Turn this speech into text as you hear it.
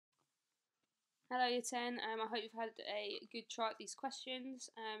Hello, Year 10. I hope you've had a good try at these questions.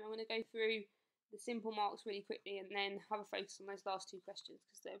 I'm going to go through the simple marks really quickly and then have a focus on those last two questions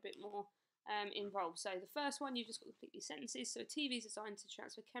because they're a bit more involved. So the first one, you've just got to complete these sentences. So a TV is designed to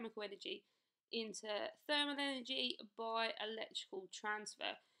transfer chemical energy into thermal energy by electrical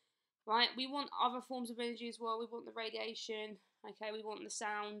transfer. Right, we want other forms of energy as well. We want the radiation, okay, we want the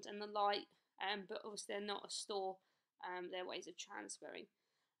sound and the light, but obviously they're not a store, they're ways of transferring.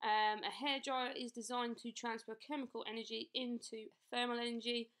 A hairdryer is designed to transfer chemical energy into thermal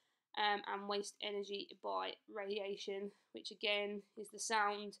energy and waste energy by radiation, which again is the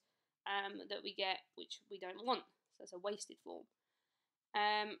sound that we get, which we don't want. So that's a wasted form.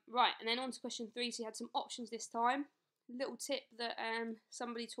 Right, and then on to question 3. So you had some options this time. Little tip that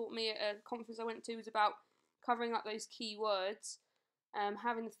somebody taught me at a conference I went to was about covering up those key words,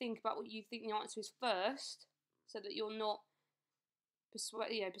 having to think about what you think the answer is first, so that you're not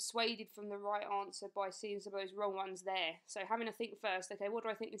persuaded from the right answer by seeing some of those wrong ones there. So having to think first, okay, what do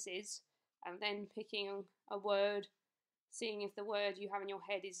I think this is? And then picking a word, seeing if the word you have in your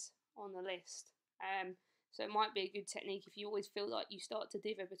head is on the list. So it might be a good technique if you always feel like you start to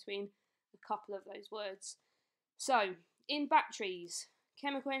differ between a couple of those words. So, in batteries,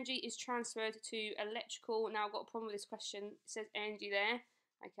 chemical energy is transferred to electrical. Now, I've got a problem with this question. It says energy there,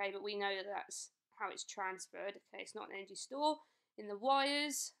 okay, but we know that that's how it's transferred. Okay, it's not an energy store. In the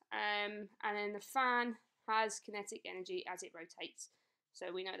wires, and then the fan has kinetic energy as it rotates.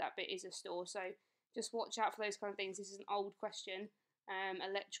 So we know that bit is a store. So just watch out for those kind of things. This is an old question.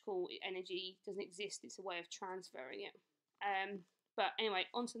 Electrical energy doesn't exist. It's a way of transferring it. But anyway,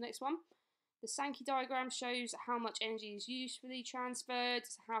 on to the next one. The Sankey diagram shows how much energy is usefully transferred.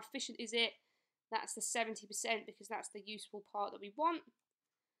 So how efficient is it? That's the 70% because that's the useful part that we want.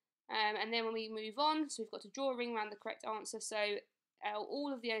 And then when we move on, so we've got to draw a ring around the correct answer. So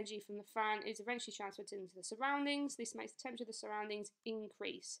all of the energy from the fan is eventually transferred into the surroundings. This makes the temperature of the surroundings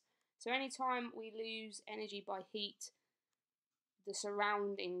increase. So anytime we lose energy by heat, the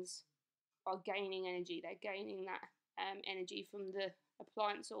surroundings are gaining energy. They're gaining that energy from the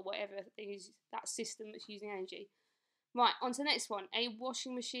appliance or whatever is that system that's using energy. Right, on to the next one. A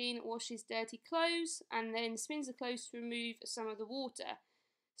washing machine washes dirty clothes and then spins the clothes to remove some of the water.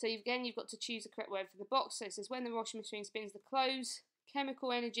 So again, you've got to choose the correct word for the box. So it says when the washing machine spins the clothes,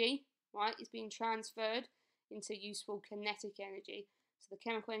 chemical energy, right, is being transferred into useful kinetic energy. So the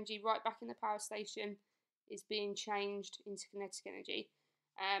chemical energy right back in the power station is being changed into kinetic energy,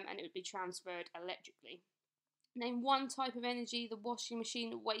 and it would be transferred electrically. Name one type of energy the washing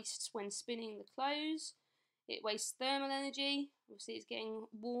machine wastes when spinning the clothes. It wastes thermal energy. Obviously, it's getting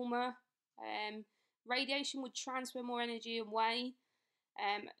warmer. Radiation would transfer more energy away.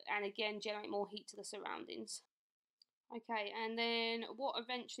 And again generate more heat to the surroundings. Okay, and then what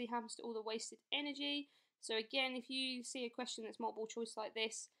eventually happens to all the wasted energy? So again, if you see a question that's multiple choice like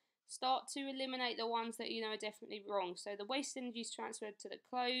this, start to eliminate the ones that you know are definitely wrong. So the wasted energy is transferred to the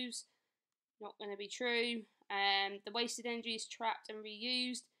clothes, not going to be true. The wasted energy is trapped and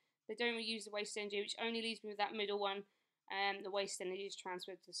reused. They don't reuse the wasted energy, which only leaves me with that middle one. The wasted energy is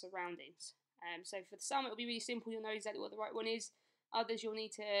transferred to the surroundings. So for some, it'll be really simple. You'll know exactly what the right one is. Others, you'll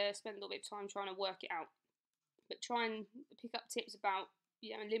need to spend a little bit of time trying to work it out. But try and pick up tips about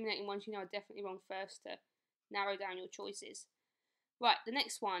eliminating ones you know are definitely wrong first to narrow down your choices. Right, the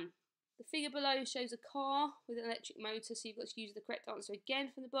next one. The figure below shows a car with an electric motor, so you've got to use the correct answer again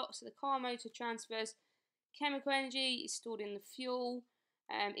from the box. So the car motor transfers chemical energy, is stored in the fuel,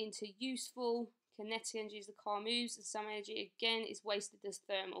 into useful kinetic energy as the car moves, and some energy again is wasted as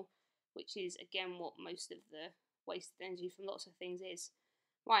thermal, which is again what most of the wasted energy from lots of things is.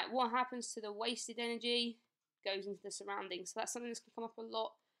 Right, what happens to the wasted energy goes into the surroundings. So that's something that's going to come up a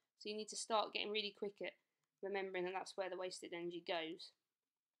lot. So you need to start getting really quick at remembering that that's where the wasted energy goes.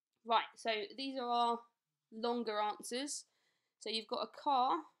 Right, so these are our longer answers. So you've got a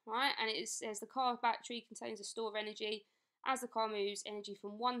car, right, and it says the car battery contains a store of energy. As the car moves, energy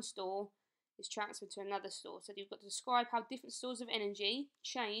from one store is transferred to another store. So you've got to describe how different stores of energy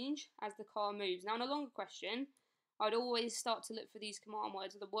change as the car moves. Now, in a longer question, I'd always start to look for these command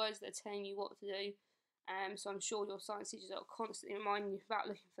words, or the words that are telling you what to do. So I'm sure your science teachers are constantly reminding you about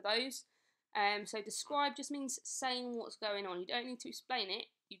looking for those. So describe just means saying what's going on. You don't need to explain it.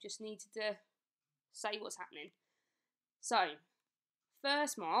 You just need to say what's happening. So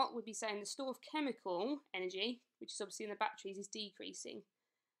first mark would be saying the store of chemical energy, which is obviously in the batteries, is decreasing.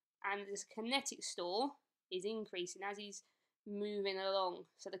 And this kinetic store is increasing as he's moving along.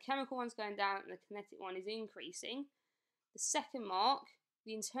 So the chemical one's going down and the kinetic one is increasing. The second mark,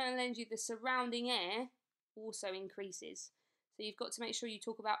 the internal energy of the surrounding air also increases. So So you've got to make sure you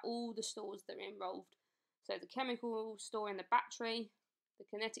talk about all the stores that are involved. So the chemical store in the battery, the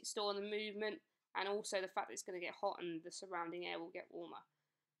kinetic store in the movement, and also the fact that it's going to get hot and the surrounding air will get warmer.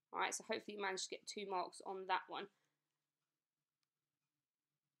 Alright, so hopefully you managed to get 2 marks on that one.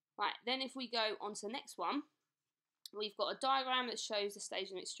 Right, then if we go on to the next one, we've got a diagram that shows the stage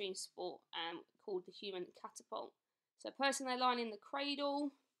of extreme sport called the human catapult. So a person, they lie in the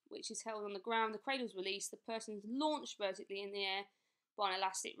cradle, which is held on the ground. The cradle's released, the person's launched vertically in the air by an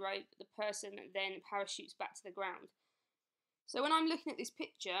elastic rope. The person then parachutes back to the ground. So when I'm looking at this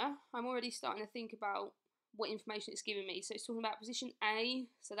picture, I'm already starting to think about what information it's giving me. So it's talking about position A,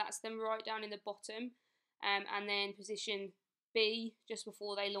 so that's them right down in the bottom, and then position B just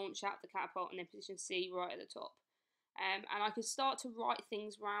before they launch out the catapult, and then position C right at the top. And I could start to write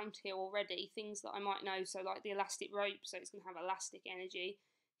things around here already, things that I might know. So like the elastic rope, so it's going to have elastic energy.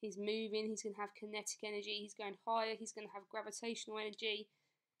 He's moving, he's going to have kinetic energy, he's going higher, he's going to have gravitational energy.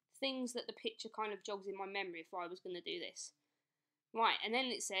 Things that the picture kind of jogs in my memory if I was going to do this. Right, and then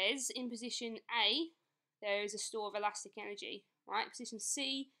it says in position A, there is a store of elastic energy. Right, position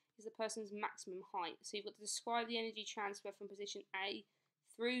C is the person's maximum height. So you've got to describe the energy transfer from position A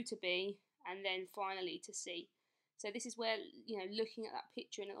through to B and then finally to C. So this is where, you know, looking at that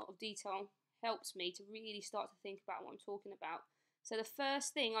picture in a lot of detail helps me to really start to think about what I'm talking about. So the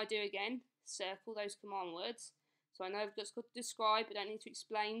first thing I do again, circle those command words. So I know I've just got to describe, I don't need to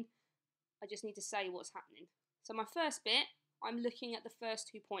explain. I just need to say what's happening. So my first bit, I'm looking at the first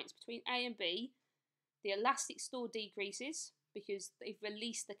 2 points. Between A and B, the elastic store decreases because they've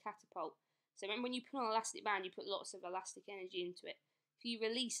released the catapult. So remember, when you put on an elastic band, you put lots of elastic energy into it. If you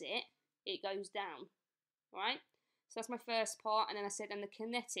release it, it goes down, right? So that's my first part. And then I said, and the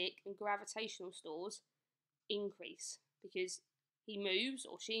kinetic and gravitational stores increase because he moves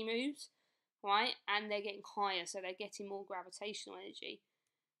or she moves, right? And they're getting higher, so they're getting more gravitational energy.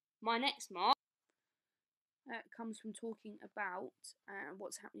 My next mark comes from talking about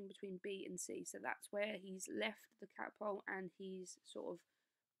what's happening between B and C. So that's where he's left the catapult and he's sort of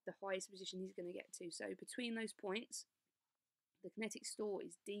the highest position he's going to get to. So between those points, the kinetic store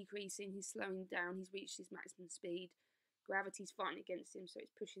is decreasing, he's slowing down, he's reached his maximum speed. Gravity's fighting against him, so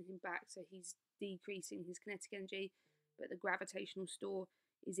it's pushing him back, so he's decreasing his kinetic energy, but the gravitational store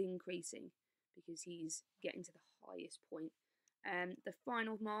is increasing because he's getting to the highest point. The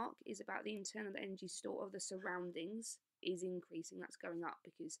final mark is about the internal energy store of the surroundings is increasing. That's going up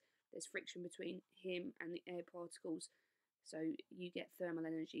because there's friction between him and the air particles, so you get thermal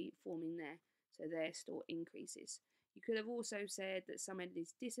energy forming there, so their store increases. You could have also said that some energy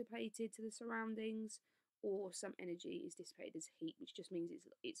is dissipated to the surroundings, or some energy is dissipated as heat, which just means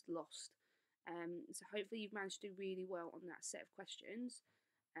it's lost. So hopefully you've managed to do really well on that set of questions,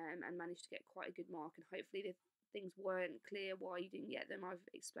 and managed to get quite a good mark. And hopefully the things weren't clear why you didn't get them, I've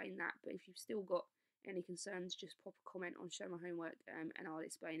explained that. But if you've still got any concerns, just pop a comment on Show My Homework, and I'll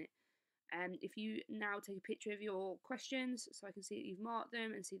explain it. If you now take a picture of your questions so I can see that you've marked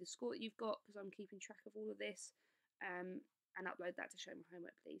them and see the score that you've got, because I'm keeping track of all of this, and upload that to Show My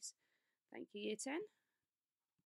Homework, please. Thank you, Year 10.